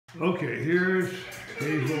Okay, here's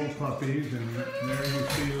Hazel puppies, and there you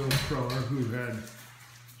see little Cruller, who had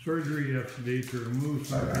surgery yesterday to remove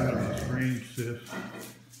some kind of a strange cyst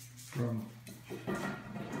from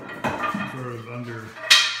sort of under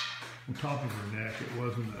on top of her neck. It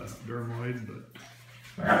wasn't a dermoid, but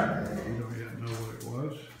we don't yet know what it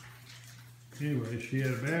was. Anyway, she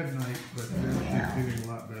had a bad night, but then she's feeling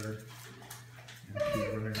a lot better. And she's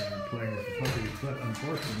running around and playing with the puppies. But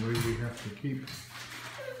unfortunately, we have to keep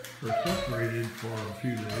her separated for a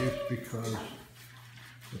few days because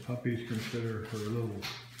the puppies consider her little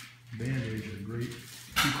bandage a great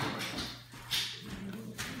decoy.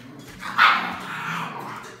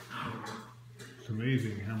 It's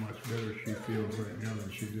amazing how much better she feels right now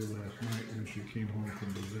than she did last night when she came home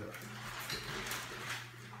from the vet.